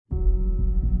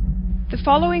The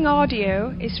following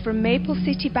audio is from Maple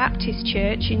City Baptist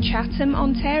Church in Chatham,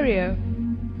 Ontario.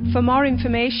 For more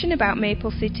information about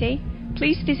Maple City,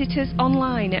 please visit us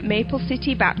online at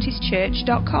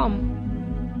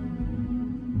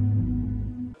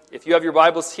maplecitybaptistchurch.com. If you have your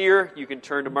Bibles here, you can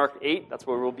turn to Mark 8. That's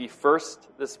where we'll be first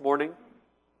this morning.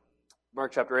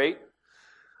 Mark chapter 8.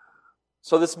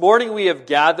 So this morning we have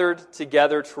gathered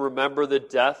together to remember the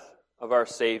death of our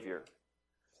Savior.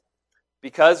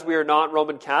 Because we are not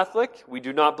Roman Catholic, we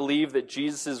do not believe that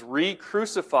Jesus is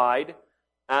re-crucified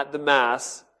at the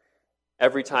Mass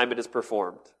every time it is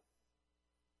performed.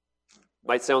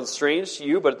 Might sound strange to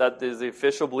you, but that is the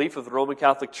official belief of the Roman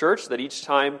Catholic Church, that each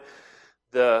time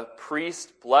the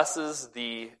priest blesses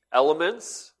the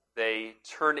elements, they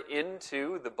turn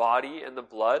into the body and the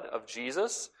blood of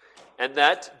Jesus, and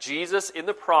that Jesus, in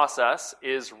the process,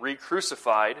 is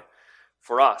re-crucified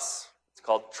for us. It's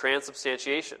called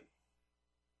transubstantiation.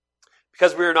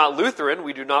 Because we are not Lutheran,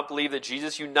 we do not believe that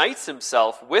Jesus unites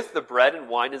himself with the bread and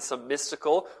wine in some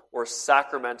mystical or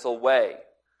sacramental way,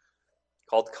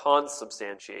 called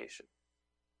consubstantiation.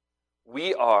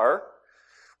 We are,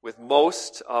 with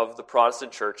most of the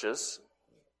Protestant churches,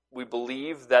 we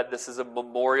believe that this is a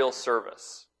memorial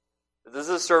service. This is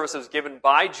a service that was given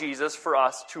by Jesus for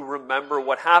us to remember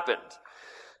what happened.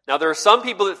 Now, there are some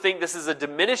people that think this is a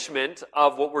diminishment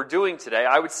of what we're doing today.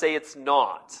 I would say it's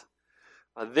not.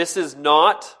 This is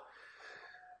not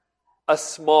a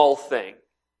small thing.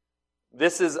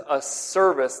 This is a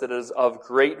service that is of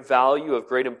great value, of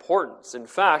great importance. In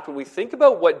fact, when we think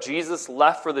about what Jesus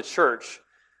left for the church,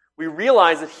 we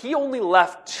realize that he only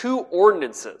left 2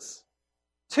 ordinances.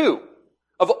 2.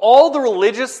 Of all the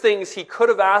religious things he could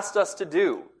have asked us to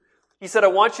do, he said, I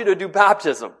want you to do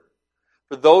baptism.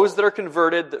 For those that are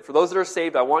converted, for those that are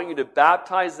saved, I want you to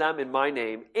baptize them in my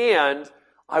name, and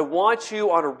I want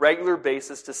you on a regular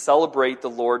basis to celebrate the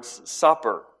Lord's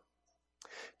Supper.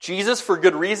 Jesus, for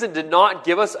good reason, did not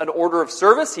give us an order of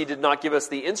service. He did not give us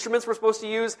the instruments we're supposed to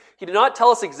use. He did not tell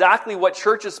us exactly what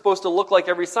church is supposed to look like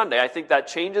every Sunday. I think that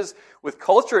changes with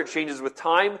culture, it changes with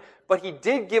time, but he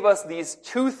did give us these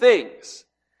 2 things.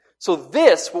 So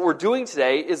this, what we're doing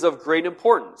today, is of great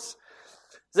importance.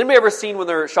 Has anybody ever seen when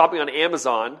they're shopping on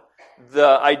Amazon, the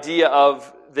idea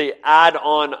of the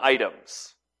add-on items?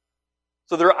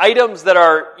 So there are items that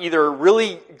are either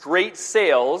really great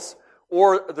sales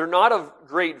or they're not of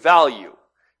great value.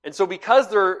 And so because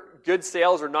they're good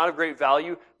sales or not of great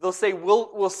value, they'll say,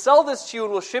 we'll sell this to you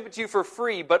and we'll ship it to you for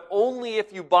free, but only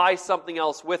if you buy something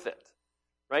else with it.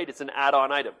 Right? It's an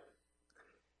add-on item.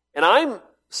 And I'm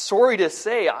sorry to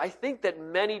say, I think that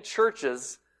many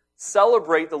churches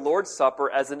celebrate the Lord's Supper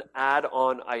as an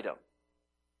add-on item.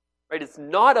 Right? It's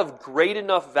not of great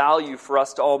enough value for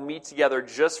us to all meet together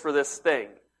just for this thing.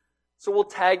 So we'll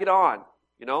tag it on,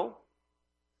 you know?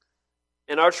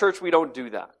 In our church, we don't do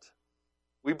that.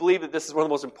 We believe that this is one of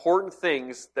the most important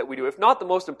things that we do. If not the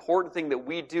most important thing that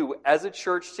we do as a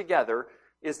church together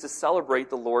is to celebrate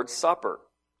the Lord's Supper.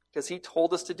 Because he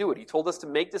told us to do it. He told us to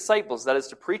make disciples. That is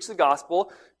to preach the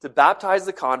gospel, to baptize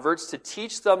the converts, to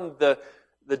teach them the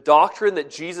doctrine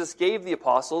that Jesus gave the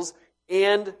apostles,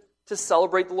 and to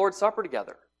celebrate the Lord's Supper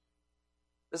together.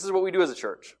 This is what we do as a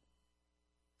church.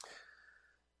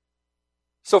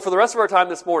 So for the rest of our time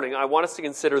this morning, I want us to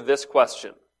consider this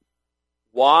question.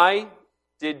 Why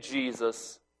did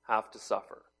Jesus have to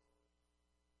suffer?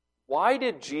 Why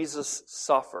did Jesus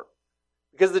suffer?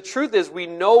 Because the truth is, we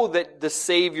know that the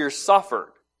Savior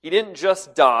suffered. He didn't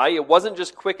just die. It wasn't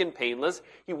just quick and painless.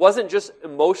 He wasn't just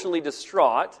emotionally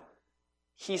distraught.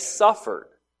 He suffered.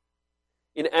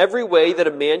 In every way that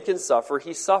a man can suffer,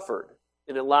 he suffered.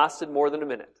 And it lasted more than a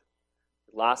minute.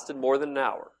 It lasted more than an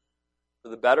hour. For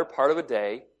the better part of a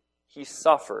day, he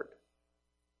suffered.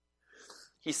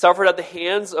 He suffered at the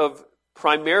hands of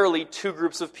primarily 2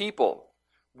 groups of people.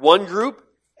 One group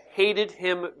hated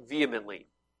him vehemently,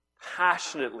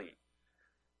 passionately.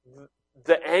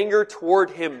 The anger toward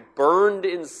him burned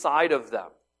inside of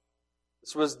them.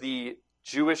 This was the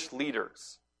Jewish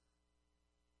leaders.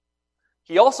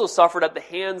 He also suffered at the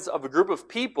hands of a group of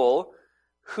people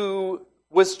who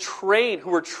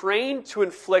were trained to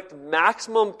inflict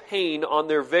maximum pain on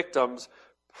their victims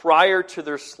prior to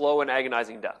their slow and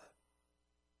agonizing death.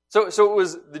 So it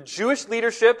was the Jewish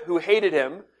leadership who hated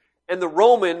him and the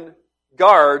Roman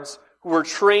guards who were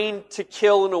trained to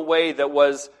kill in a way that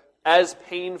was as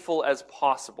painful as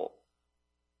possible.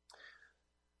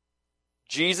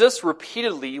 Jesus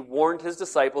repeatedly warned his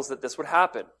disciples that this would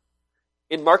happen.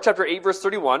 In Mark chapter 8, verse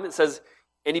 31, it says,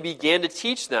 and he began to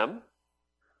teach them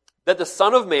that the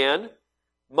Son of Man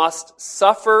must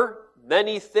suffer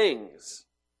many things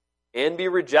and be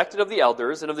rejected of the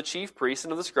elders and of the chief priests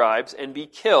and of the scribes, and be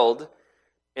killed,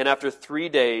 and after 3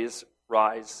 days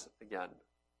rise again.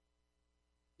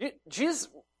 Jesus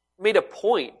made a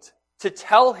point to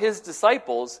tell his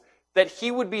disciples that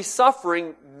he would be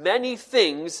suffering many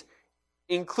things,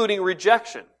 including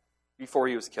rejection, before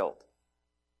he was killed.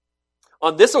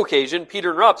 On this occasion,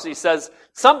 Peter interrupts. He says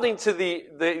something to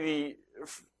the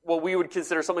what we would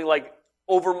consider something like,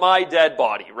 over my dead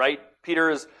body, right? Peter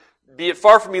is, be it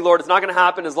far from me, Lord, it's not going to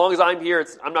happen. As long as I'm here,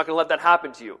 I'm not going to let that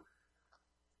happen to you.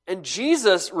 And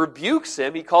Jesus rebukes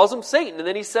him. He calls him Satan. And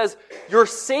then he says, you're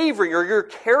savoring, or you're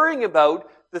caring about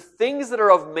the things that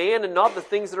are of man and not the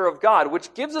things that are of God,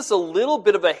 which gives us a little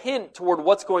bit of a hint toward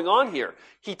what's going on here.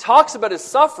 He talks about his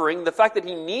suffering, the fact that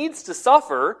he needs to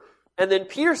suffer, and then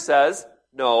Peter says,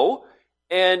 no.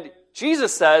 And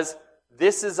Jesus says,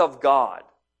 this is of God.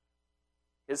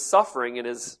 His suffering and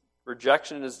his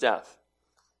rejection and his death.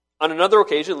 On another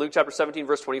occasion, Luke chapter 17,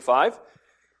 verse 25,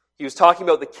 he was talking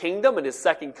about the kingdom and his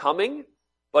second coming,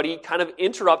 but he kind of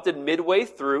interrupted midway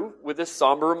through with this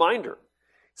somber reminder.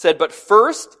 He said, but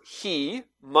first he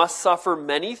must suffer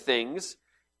many things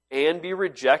and be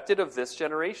rejected of this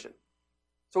generation.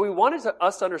 So he wanted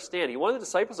us to understand, he wanted the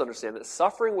disciples to understand that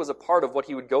suffering was a part of what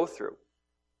he would go through.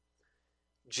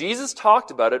 Jesus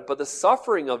talked about it, but the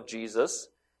suffering of Jesus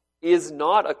is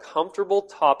not a comfortable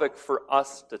topic for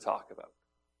us to talk about.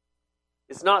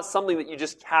 It's not something that you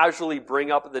just casually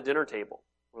bring up at the dinner table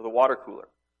or the water cooler.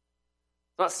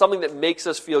 It's not something that makes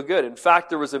us feel good. In fact,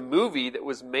 there was a movie that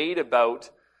was made about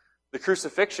the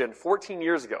crucifixion 14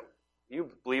 years ago. You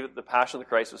believe that the Passion of the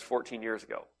Christ was 14 years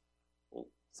ago? Well,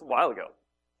 it's a while ago.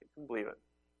 I couldn't believe it.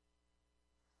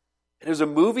 And it was a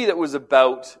movie that was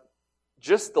about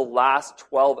just the last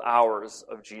 12 hours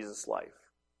of Jesus' life.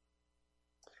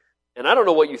 And I don't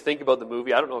know what you think about the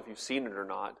movie. I don't know if you've seen it or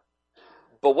not.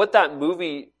 But what that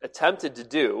movie attempted to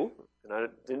do, and I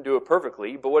didn't do it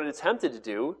perfectly, but what it attempted to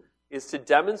do is to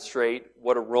demonstrate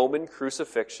what a Roman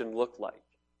crucifixion looked like.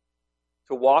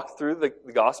 To walk through the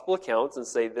gospel accounts and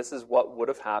say, this is what would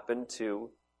have happened to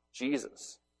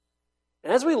Jesus.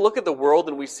 And as we look at the world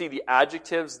and we see the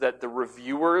adjectives that the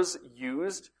reviewers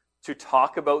used to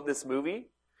talk about this movie,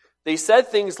 they said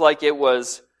things like it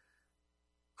was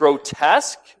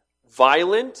grotesque,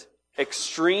 violent,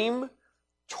 extreme,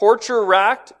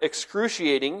 torture-racked,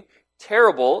 excruciating,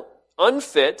 terrible,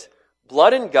 unfit,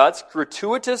 blood and guts,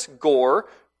 gratuitous gore,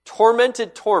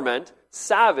 tormented torment,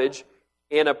 savage,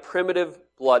 and a primitive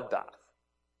bloodbath.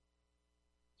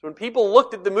 So when people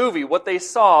looked at the movie, what they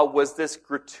saw was this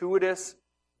gratuitous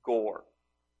gore.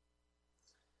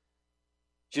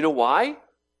 Do you know why?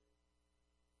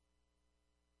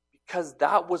 Because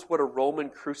that was what a Roman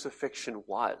crucifixion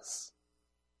was.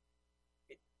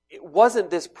 It wasn't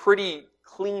this pretty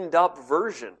cleaned up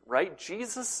version, right?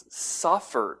 Jesus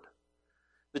suffered.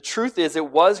 The truth is, it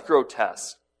was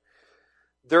grotesque.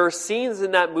 There are scenes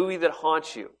in that movie that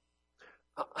haunt you.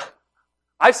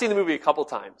 I've seen the movie a couple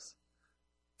times.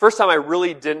 First time I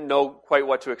really didn't know quite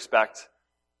what to expect,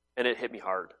 and it hit me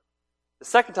hard. The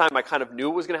second time I kind of knew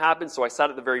it was going to happen, so I sat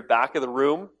at the very back of the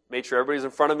room, made sure everybody's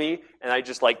in front of me, and I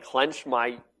just clenched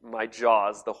my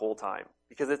jaws the whole time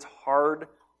because it's hard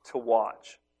to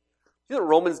watch. You know that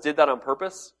Romans did that on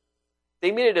purpose?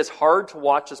 They made it as hard to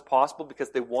watch as possible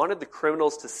because they wanted the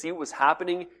criminals to see what was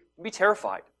happening and be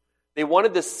terrified. They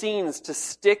wanted the scenes to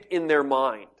stick in their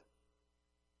mind.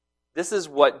 This is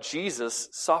what Jesus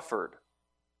suffered.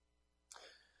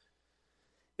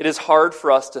 It is hard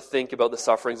for us to think about the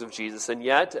sufferings of Jesus, and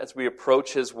yet, as we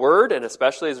approach His Word, and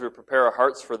especially as we prepare our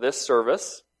hearts for this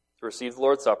service, to receive the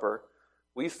Lord's Supper,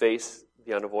 we face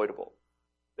the unavoidable,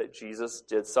 that Jesus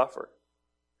did suffer.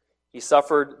 He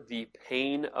suffered the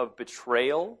pain of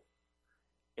betrayal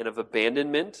and of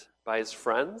abandonment by His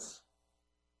friends.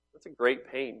 That's a great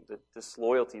pain, the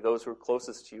disloyalty, those who are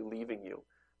closest to you leaving you,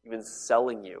 even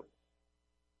selling you.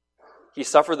 He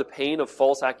suffered the pain of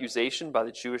false accusation by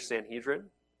the Jewish Sanhedrin,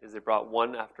 as they brought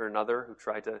one after another who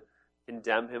tried to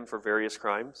condemn him for various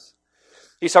crimes.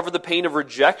 He suffered the pain of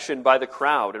rejection by the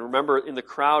crowd. And remember, in the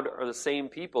crowd are the same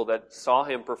people that saw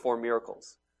him perform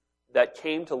miracles, that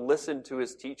came to listen to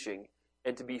his teaching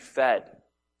and to be fed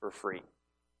for free.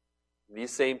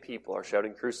 These same people are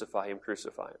shouting, "Crucify him,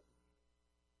 crucify him."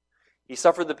 He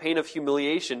suffered the pain of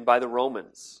humiliation by the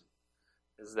Romans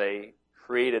as they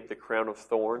created the crown of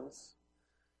thorns,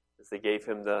 as they gave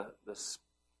him the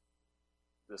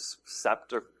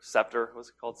scepter, what's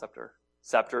it called?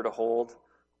 Scepter to hold,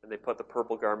 and they put the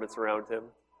purple garments around him.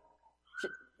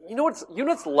 You know what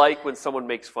it's like when someone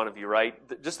makes fun of you,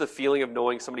 right? Just the feeling of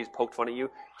knowing somebody's poked fun at you.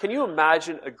 Can you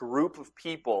imagine a group of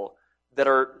people that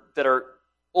are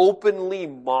openly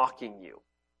mocking you,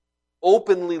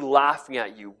 openly laughing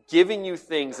at you, giving you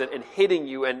things and hitting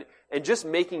you and just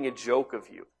making a joke of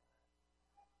you.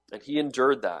 And he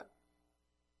endured that.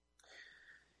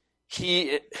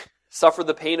 He suffered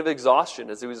the pain of exhaustion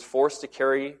as he was forced to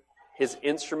carry his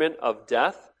instrument of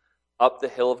death up the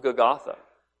hill of Golgotha.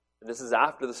 And this is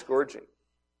after the scourging.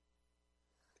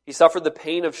 He suffered the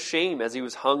pain of shame as he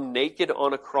was hung naked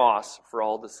on a cross for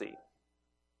all to see.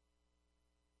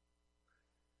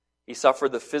 He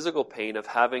suffered the physical pain of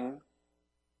having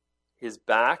his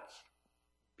back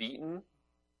beaten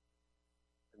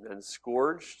and then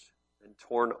scourged and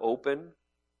torn open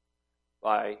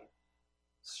by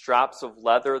straps of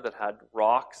leather that had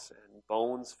rocks and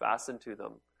bones fastened to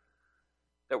them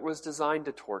that was designed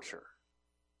to torture.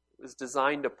 It was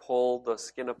designed to pull the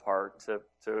skin apart,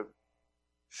 to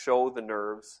show the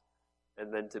nerves,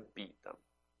 and then to beat them.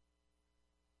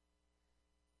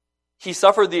 He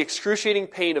suffered the excruciating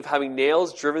pain of having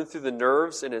nails driven through the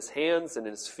nerves in his hands and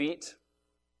his feet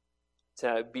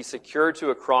to be secured to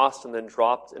a cross and then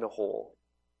dropped in a hole.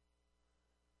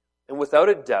 And without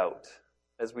a doubt,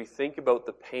 as we think about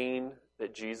the pain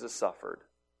that Jesus suffered,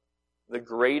 the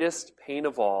greatest pain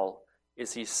of all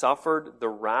is he suffered the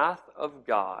wrath of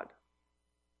God,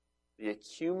 the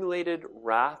accumulated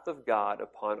wrath of God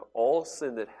upon all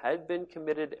sin that had been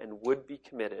committed and would be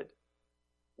committed,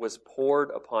 was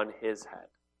poured upon his head.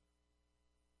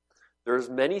 There's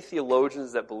many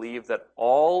theologians that believe that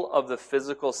all of the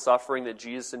physical suffering that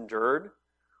Jesus endured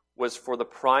was for the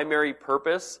primary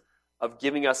purpose of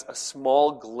giving us a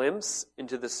small glimpse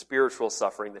into the spiritual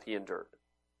suffering that he endured.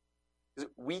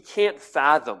 We can't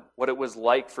fathom what it was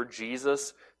like for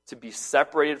Jesus to be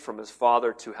separated from his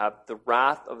Father, to have the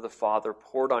wrath of the Father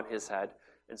poured on his head.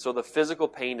 And so the physical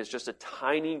pain is just a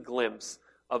tiny glimpse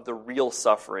of the real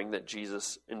suffering that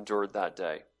Jesus endured that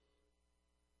day.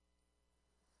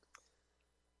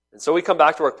 And so we come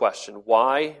back to our question,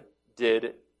 why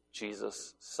did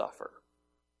Jesus suffer?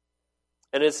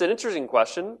 And it's an interesting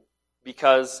question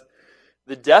because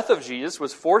the death of Jesus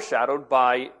was foreshadowed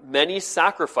by many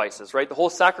sacrifices, right? The whole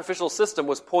sacrificial system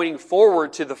was pointing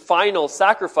forward to the final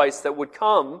sacrifice that would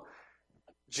come,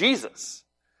 Jesus.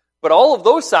 But all of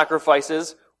those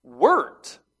sacrifices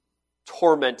weren't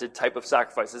tormented type of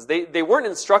sacrifices. They weren't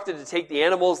instructed to take the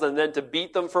animals and then to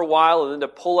beat them for a while and then to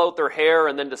pull out their hair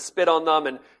and then to spit on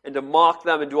them and to mock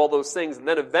them and do all those things and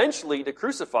then eventually to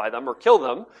crucify them or kill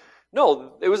them.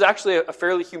 No, it was actually a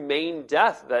fairly humane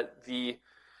death that the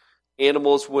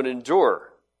animals would endure.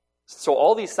 So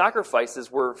all these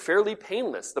sacrifices were fairly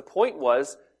painless. The point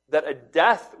was that a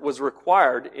death was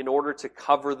required in order to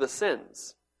cover the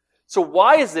sins. So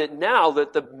why is it now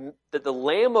that the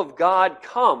Lamb of God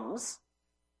comes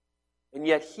and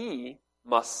yet he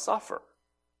must suffer?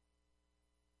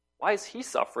 Why is he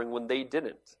suffering when they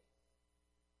didn't?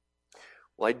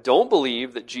 Well, I don't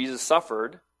believe that Jesus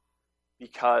suffered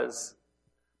because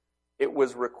it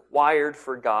was required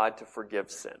for God to forgive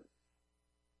sin.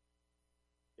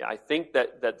 Yeah, I think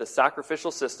that the sacrificial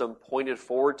system pointed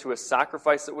forward to a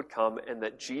sacrifice that would come and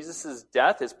that Jesus'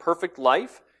 death, his perfect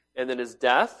life, and then his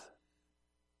death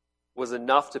was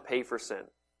enough to pay for sin.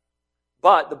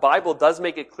 But the Bible does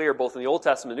make it clear, both in the Old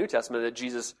Testament and New Testament, that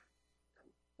Jesus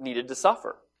needed to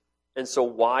suffer. And so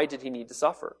why did he need to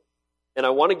suffer? And I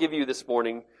want to give you this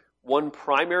morning one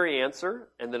primary answer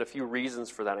and then a few reasons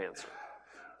for that answer.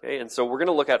 Okay, and so we're going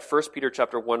to look at 1 Peter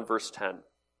chapter 1, verse 10.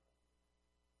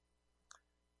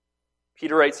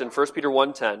 Peter writes in 1 Peter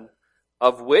 1:10,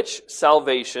 of which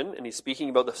salvation, and he's speaking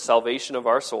about the salvation of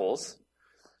our souls,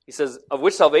 he says, of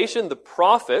which salvation the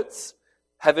prophets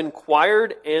have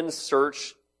inquired and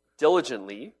searched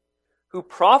diligently, who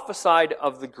prophesied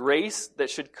of the grace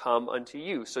that should come unto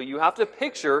you. So you have to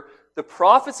picture the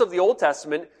prophets of the Old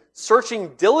Testament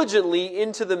searching diligently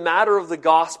into the matter of the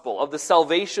gospel, of the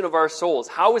salvation of our souls.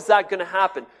 How is that going to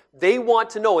happen? They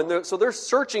want to know, and so they're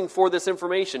searching for this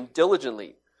information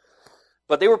diligently.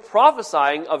 But they were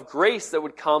prophesying of grace that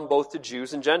would come both to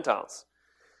Jews and Gentiles.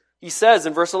 He says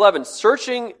in verse 11,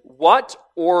 searching what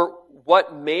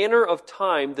manner of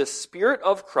time the Spirit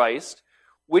of Christ,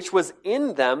 which was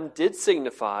in them, did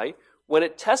signify, when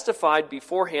it testified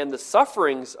beforehand the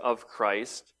sufferings of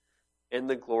Christ and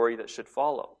the glory that should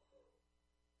follow.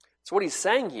 So what he's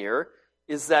saying here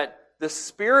is that the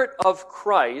Spirit of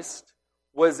Christ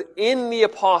was in the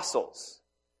apostles.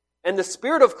 And the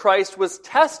Spirit of Christ was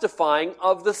testifying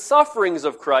of the sufferings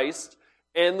of Christ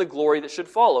and the glory that should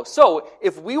follow. So,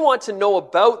 if we want to know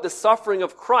about the suffering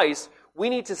of Christ, we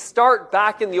need to start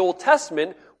back in the Old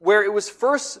Testament where it was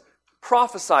first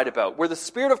prophesied about, where the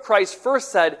Spirit of Christ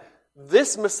first said,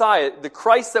 this Messiah, the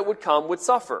Christ that would come, would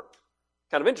suffer.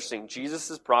 kind of interesting. Jesus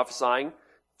is prophesying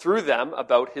through them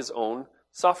about his own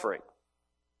suffering.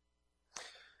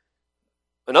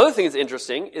 Another thing that's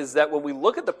interesting is that when we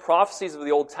look at the prophecies of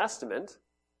the Old Testament,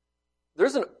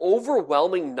 there's an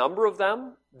overwhelming number of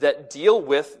them that deal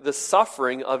with the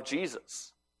suffering of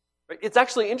Jesus. It's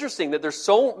actually interesting that there's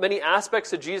so many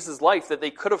aspects of Jesus' life that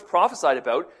they could have prophesied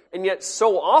about, and yet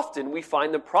so often we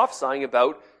find them prophesying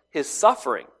about his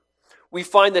suffering. We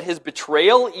find that his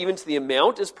betrayal, even to the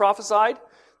amount, is prophesied,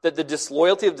 that the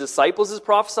disloyalty of the disciples is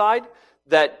prophesied,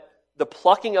 that the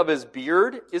plucking of his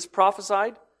beard is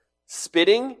prophesied,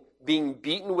 spitting, being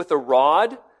beaten with a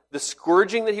rod, the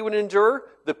scourging that he would endure,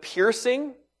 the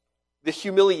piercing, the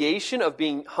humiliation of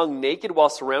being hung naked while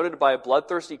surrounded by a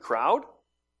bloodthirsty crowd,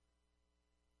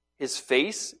 his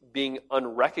face being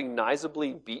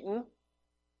unrecognizably beaten,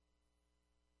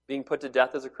 being put to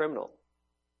death as a criminal.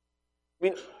 I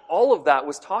mean, all of that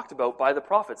was talked about by the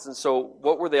prophets. And so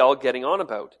what were they all getting on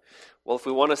about? Well, if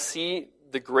we want to see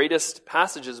the greatest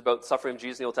passages about the suffering of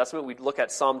Jesus in the Old Testament, we'd look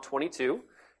at Psalm 22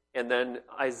 and then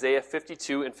Isaiah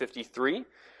 52 and 53.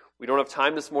 We don't have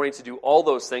time this morning to do all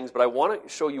those things, but I want to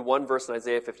show you one verse in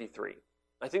Isaiah 53.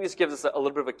 I think this gives us a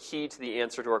little bit of a key to the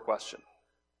answer to our question.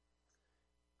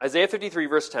 Isaiah 53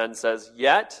 verse 10 says,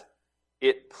 "Yet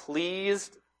it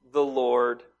pleased the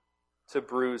Lord to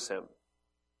bruise him.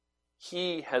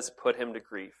 He has put him to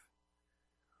grief.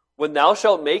 When thou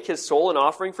shalt make his soul an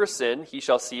offering for sin, he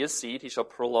shall see his seed, he shall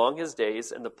prolong his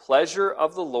days, and the pleasure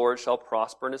of the Lord shall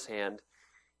prosper in his hand.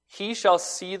 He shall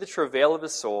see the travail of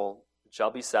his soul, and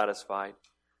shall be satisfied.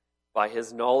 By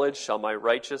his knowledge shall my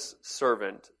righteous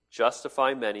servant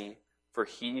justify many, for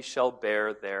he shall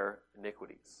bear their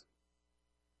iniquities."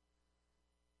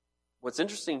 What's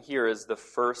interesting here is the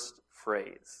first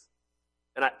phrase.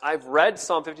 And I've read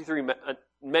Psalm 53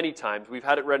 many times. We've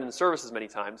had it read in services many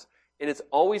times. And it's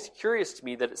always curious to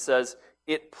me that it says,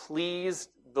 "It pleased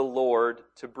the Lord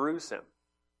to bruise him."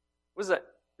 What is that?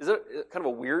 Is it kind of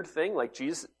a weird thing? Like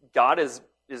God is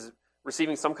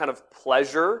receiving some kind of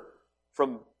pleasure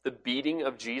from the beating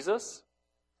of Jesus?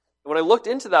 And when I looked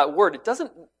into that word, it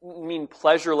doesn't mean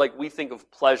pleasure like we think of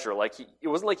pleasure. It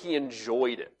wasn't like he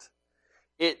enjoyed it.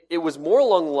 It was more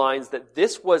along the lines that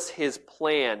this was his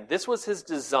plan, this was his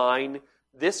design,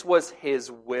 this was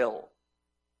his will.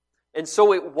 And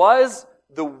so it was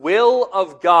the will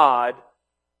of God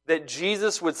that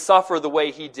Jesus would suffer the way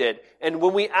he did. And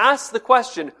when we ask the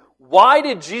question, why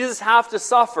did Jesus have to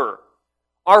suffer?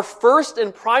 Our first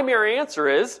and primary answer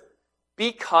is,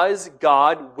 because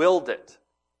God willed it.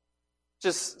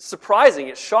 Just surprising,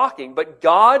 it's shocking, but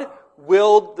God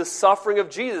willed the suffering of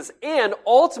Jesus. And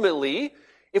ultimately,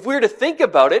 if we were to think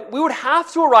about it, we would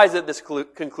have to arrive at this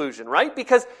conclusion, right?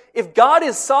 Because if God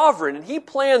is sovereign and he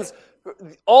plans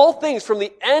all things from the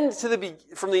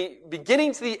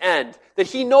beginning to the end, that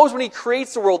he knows when he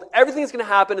creates the world, everything's going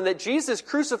to happen, and that Jesus is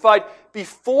crucified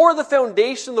before the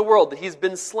foundation of the world, that he's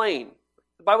been slain.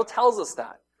 The Bible tells us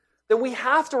that. Then we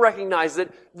have to recognize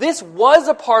that this was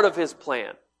a part of his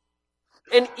plan.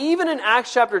 And even in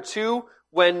Acts chapter 2,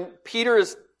 when Peter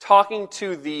is talking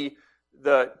to the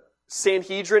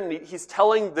Sanhedrin, and he's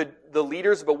telling the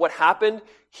leaders about what happened,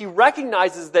 he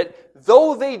recognizes that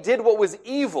though they did what was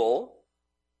evil,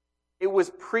 it was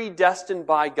predestined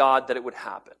by God that it would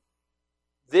happen.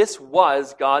 This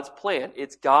was God's plan.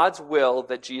 It's God's will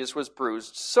that Jesus was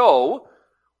bruised. So,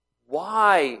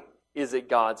 why is it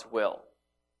God's will?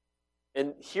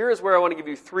 And here is where I want to give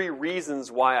you 3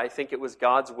 reasons why I think it was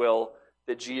God's will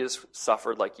that Jesus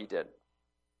suffered like he did.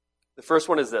 The first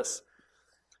one is this: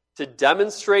 to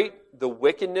demonstrate the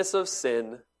wickedness of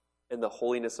sin and the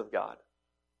holiness of God.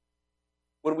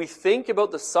 When we think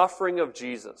about the suffering of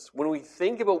Jesus, when we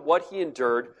think about what he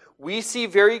endured, we see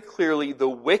very clearly the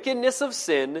wickedness of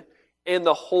sin and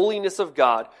the holiness of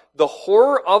God. The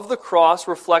horror of the cross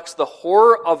reflects the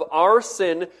horror of our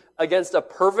sin against a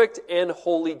perfect and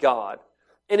holy God.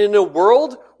 And in a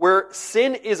world where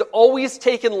sin is always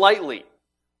taken lightly,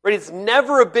 right? It's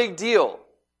never a big deal.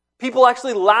 People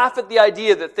actually laugh at the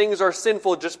idea that things are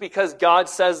sinful just because God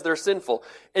says they're sinful.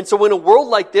 And so in a world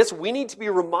like this, we need to be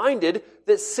reminded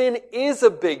that sin is a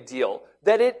big deal,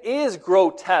 that it is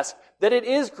grotesque, that it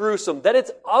is gruesome, that it's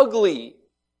ugly,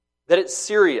 that it's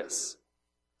serious.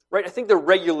 Right? I think the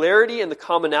regularity and the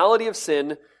commonality of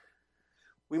sin,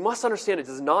 we must understand it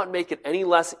does not make it any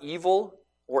less evil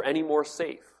or any more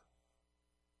safe.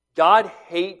 God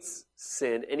hates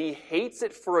sin, and he hates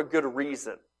it for a good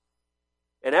reason.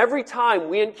 And every time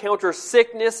we encounter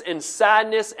sickness and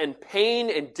sadness and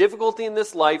pain and difficulty in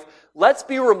this life, let's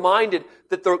be reminded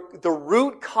that the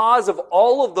root cause of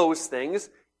all of those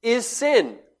things is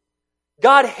sin.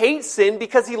 God hates sin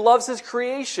because he loves his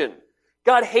creation.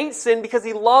 God hates sin because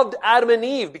he loved Adam and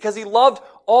Eve, because he loved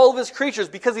all of his creatures,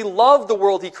 because he loved the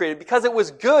world he created, because it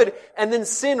was good, and then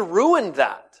sin ruined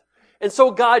that. And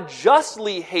so God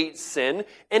justly hates sin,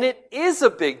 and it is a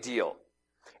big deal.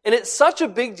 And it's such a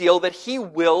big deal that he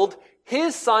willed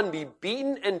his son be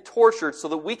beaten and tortured so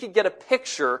that we could get a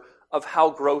picture of how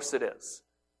gross it is,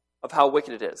 of how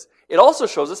wicked it is. It also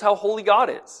shows us how holy God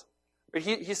is.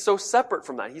 He's so separate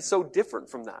from that. He's so different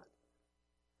from that.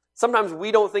 Sometimes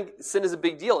we don't think sin is a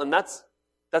big deal, and that's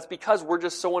because we're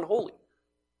just so unholy.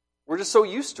 We're just so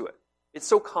used to it. It's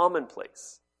so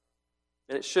commonplace.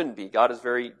 And it shouldn't be. God is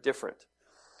very different.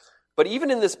 But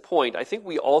even in this point, I think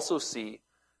we also see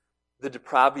the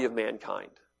depravity of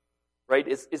mankind. Right?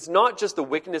 It's not just the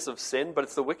wickedness of sin, but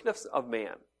it's the wickedness of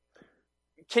man.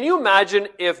 Can you imagine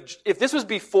if this was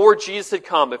before Jesus had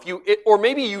come, or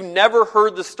maybe you never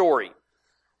heard the story,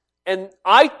 and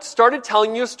I started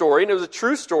telling you a story, and it was a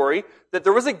true story, that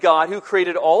there was a God who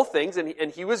created all things,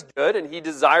 and he was good, and he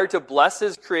desired to bless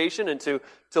his creation and to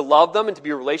love them and to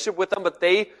be in a relationship with them, but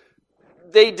they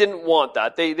didn't want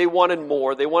that. They wanted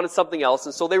more. They wanted something else,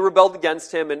 and so they rebelled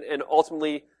against him, and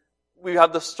ultimately we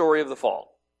have the story of the fall.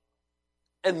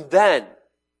 And then,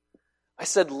 I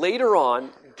said later on,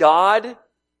 God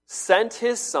sent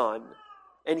his son,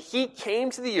 and he came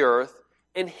to the earth,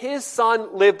 and his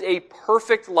son lived a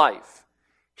perfect life.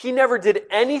 He never did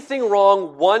anything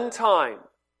wrong one time.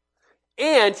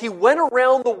 And he went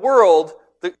around the world,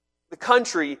 the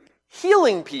country,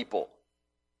 healing people.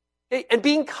 And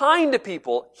being kind to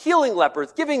people, healing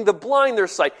lepers, giving the blind their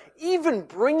sight, even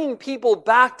bringing people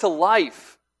back to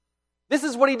life. This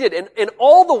is what he did. And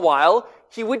all the while,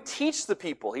 he would teach the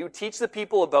people. He would teach the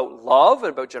people about love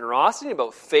and about generosity,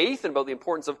 about faith, and about the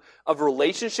importance of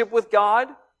relationship with God.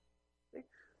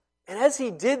 And as he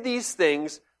did these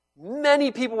things,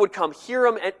 many people would come hear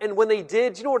him, and when they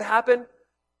did, do you know what happened?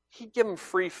 He'd give them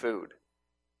free food.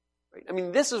 Right? I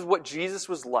mean, this is what Jesus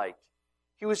was like.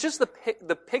 He was just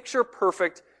the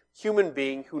picture-perfect human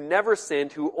being who never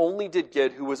sinned, who only did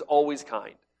good, who was always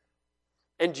kind.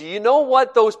 And do you know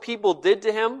what those people did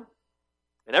to him?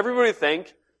 And everybody would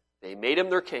think they made him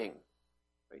their king.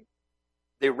 Right?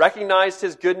 They recognized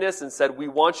his goodness and said, "We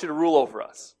want you to rule over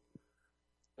us."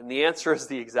 And the answer is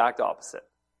the exact opposite.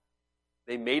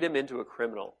 They made him into a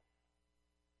criminal.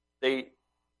 They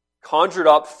conjured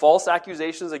up false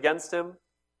accusations against him.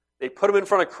 They put him in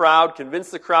front of a crowd,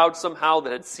 convinced the crowd somehow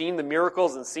that had seen the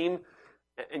miracles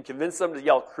and convinced them to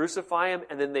yell, "Crucify him,"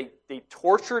 and then they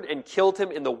tortured and killed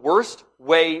him in the worst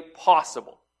way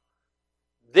possible.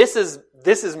 This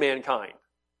is mankind.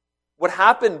 What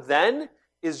happened then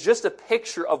is just a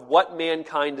picture of what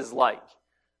mankind is like.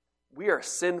 We are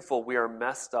sinful. We are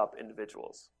messed up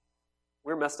individuals.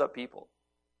 We're messed up people.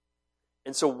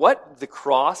 And so what the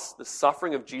cross, the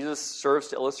suffering of Jesus, serves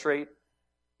to illustrate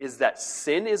is that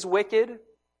sin is wicked,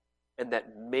 and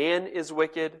that man is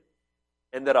wicked,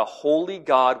 and that a holy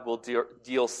God will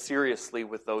deal seriously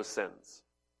with those sins.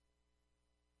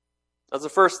 That's the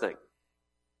first thing.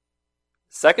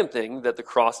 The second thing that the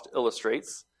cross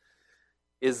illustrates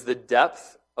is the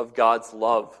depth of God's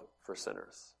love for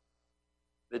sinners.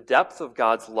 The depth of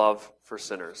God's love for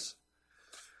sinners.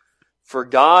 For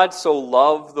God so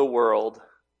loved the world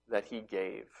that he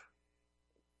gave.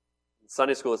 In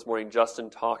Sunday school this morning, Justin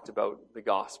talked about the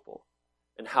gospel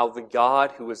and how the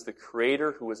God who is the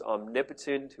creator, who is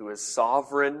omnipotent, who is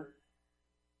sovereign,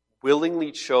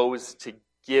 willingly chose to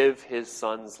give his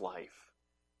son's life.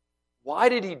 Why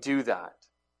did he do that?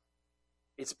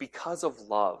 It's because of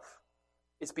love.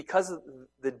 It's because of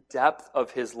the depth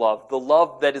of his love, the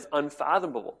love that is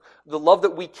unfathomable, the love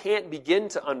that we can't begin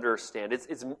to understand.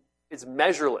 It's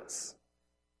measureless.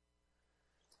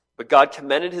 But God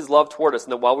commended his love toward us,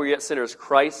 and that while we were yet sinners,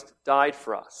 Christ died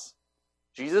for us.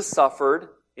 Jesus suffered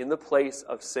in the place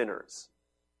of sinners.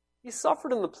 He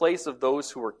suffered in the place of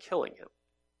those who were killing him.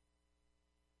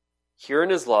 Here in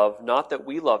his love, not that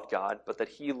we loved God, but that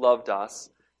he loved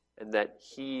us, and that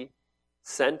he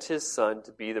sent his son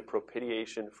to be the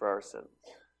propitiation for our sins.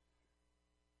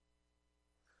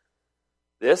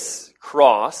 This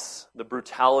cross, the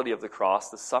brutality of the cross,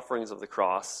 the sufferings of the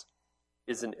cross,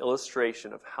 is an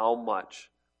illustration of how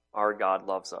much our God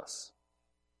loves us.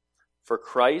 For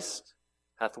Christ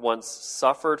hath once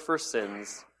suffered for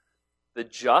sins, the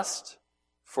just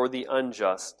for the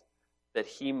unjust, that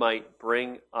he might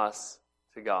bring us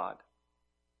to God.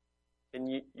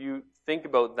 And you think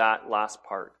about that last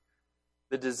part.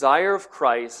 The desire of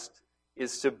Christ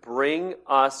is to bring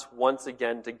us once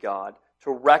again to God,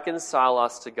 to reconcile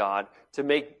us to God, to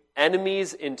make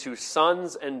enemies into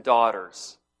sons and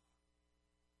daughters.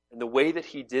 And the way that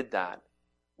he did that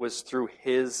was through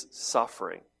his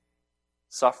suffering.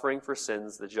 suffering for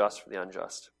sins, the just for the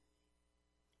unjust.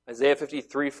 Isaiah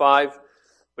 53:5,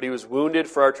 but he was wounded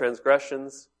for our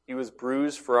transgressions, he was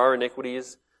bruised for our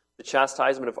iniquities. The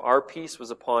chastisement of our peace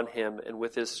was upon him, and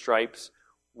with his stripes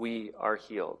we are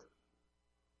healed.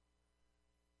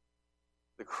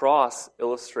 The cross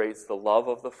illustrates the love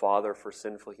of the Father for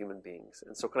sinful human beings.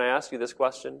 And so can I ask you this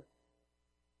question?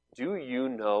 Do you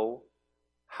know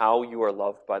how you are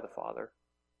loved by the Father?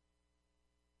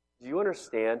 Do you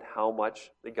understand how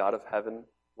much the God of heaven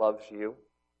loves you?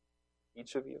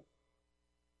 Each of you?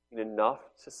 And enough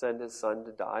to send his Son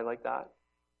to die like that?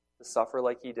 To suffer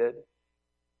like he did?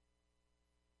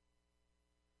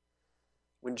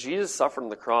 When Jesus suffered on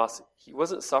the cross, he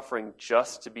wasn't suffering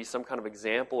just to be some kind of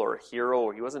example or a hero,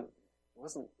 or it wasn't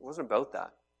about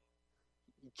that.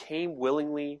 He came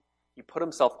willingly. He put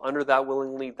himself under that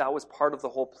willingly. That was part of the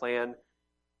whole plan.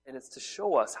 And it's to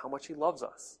show us how much he loves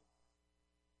us.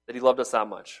 That he loved us that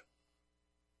much.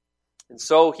 And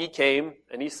so he came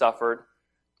and he suffered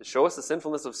to show us the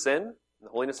sinfulness of sin and the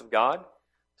holiness of God,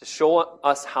 to show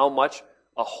us how much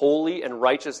a holy and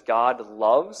righteous God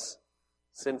loves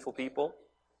sinful people.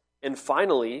 And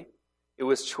finally, it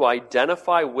was to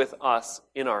identify with us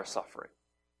in our suffering.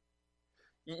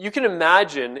 You can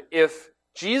imagine if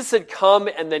Jesus had come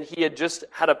and then he had just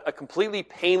had a completely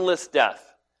painless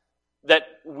death, that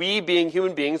we, being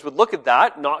human beings, would look at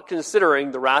that, not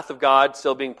considering the wrath of God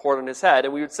still being poured on his head,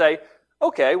 and we would say,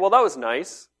 okay, well, that was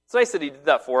nice. It's nice that he did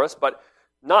that for us, but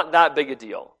not that big a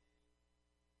deal.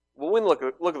 Well, when we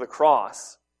look at the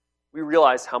cross, we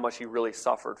realize how much he really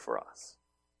suffered for us.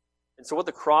 And so what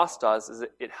the cross does is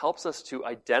it helps us to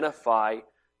identify,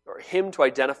 or him to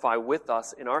identify with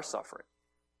us in our suffering.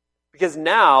 Because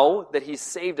now that he's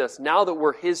saved us, now that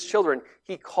we're his children,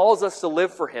 he calls us to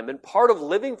live for him. And part of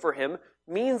living for him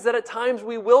means that at times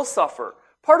we will suffer.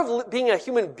 Part of being a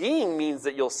human being means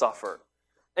that you'll suffer.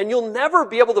 And you'll never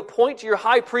be able to point to your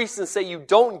high priest and say, you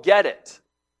don't get it.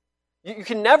 You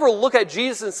can never look at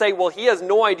Jesus and say, well, he has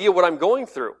no idea what I'm going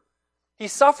through. He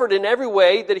suffered in every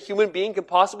way that a human being can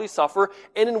possibly suffer,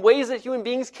 and in ways that human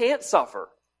beings can't suffer.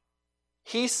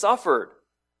 He suffered.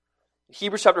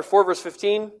 Hebrews chapter 4, verse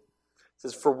 15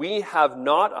 says, for we have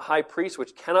not a high priest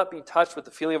which cannot be touched with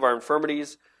the feeling of our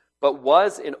infirmities, but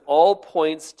was in all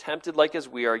points tempted like as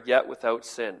we are, yet without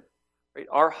sin. Right?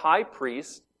 Our high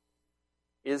priest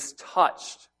is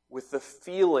touched with the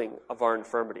feeling of our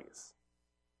infirmities.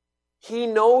 He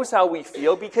knows how we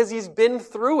feel because he's been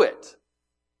through it.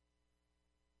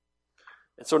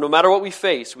 And so no matter what we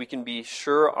face, we can be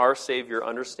sure our Savior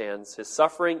understands. His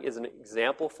suffering is an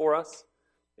example for us.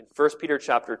 In 1 Peter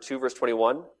chapter 2, verse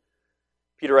 21,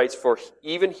 Peter writes, for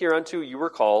even hereunto you were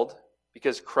called,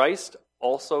 because Christ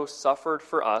also suffered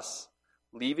for us,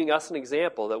 leaving us an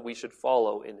example that we should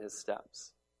follow in his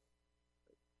steps.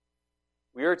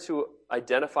 We are to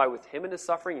identify with him in his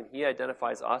suffering, and he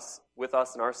identifies with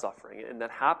us in our suffering. And that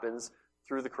happens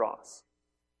through the cross.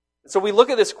 So we look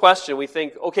at this question, we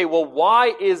think, okay, well,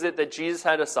 why is it that Jesus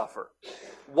had to suffer?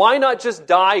 Why not just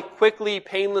die quickly,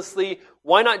 painlessly?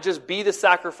 Why not just be the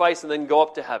sacrifice and then go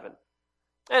up to heaven?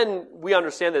 And we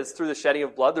understand that it's through the shedding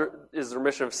of blood there is the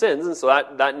remission of sins, and so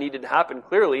that needed to happen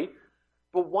clearly.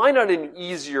 But why not an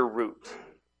easier route?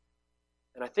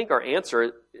 And I think our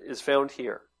answer is found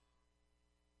here.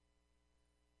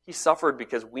 He suffered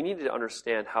because we needed to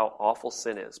understand how awful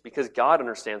sin is, because God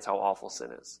understands how awful sin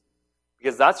is.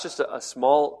 Because that's just a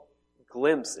small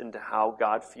glimpse into how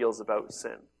God feels about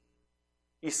sin.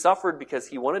 He suffered because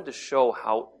he wanted to show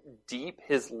how deep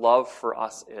his love for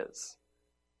us is.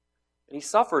 And he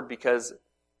suffered because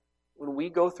when we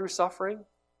go through suffering,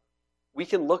 we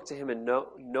can look to him and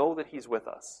know that he's with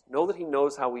us. Know that he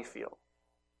knows how we feel.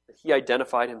 That he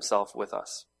identified himself with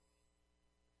us.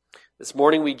 This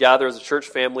morning we gather as a church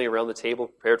family around the table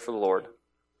prepared for the Lord.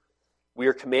 We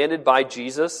are commanded by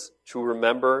Jesus to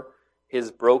remember his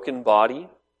broken body,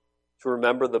 to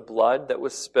remember the blood that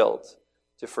was spilt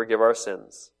to forgive our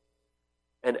sins.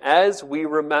 And as we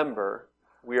remember,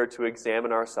 we are to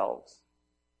examine ourselves.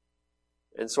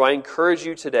 And so I encourage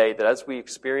you today that as we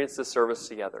experience this service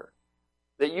together,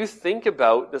 that you think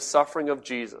about the suffering of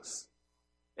Jesus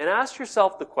and ask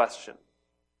yourself the question,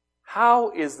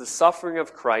 how is the suffering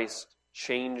of Christ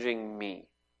changing me?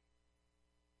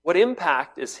 What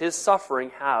impact does his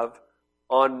suffering have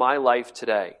on my life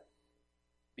today?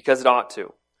 Because it ought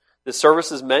to. The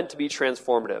service is meant to be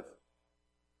transformative.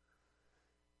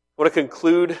 I want to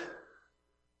conclude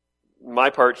my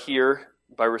part here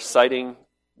by reciting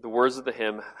the words of the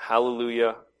hymn,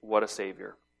 Hallelujah, what a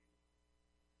Savior.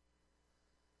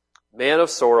 Man of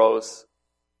sorrows,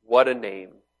 what a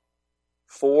name,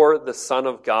 for the Son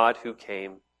of God who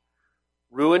came.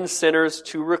 ruined sinners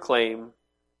to reclaim.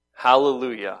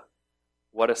 Hallelujah,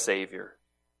 what a Savior.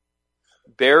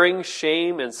 Bearing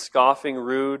shame and scoffing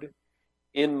rude,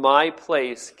 in my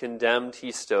place condemned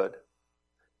he stood,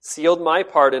 sealed my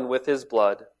pardon with his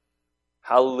blood.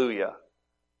 Hallelujah,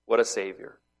 what a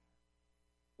Savior.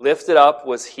 Lifted up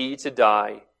was he to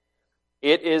die.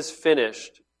 It is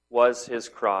finished was his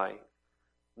cry.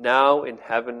 Now in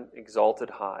heaven exalted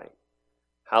high.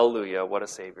 Hallelujah, what a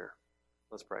Savior.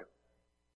 Let's pray.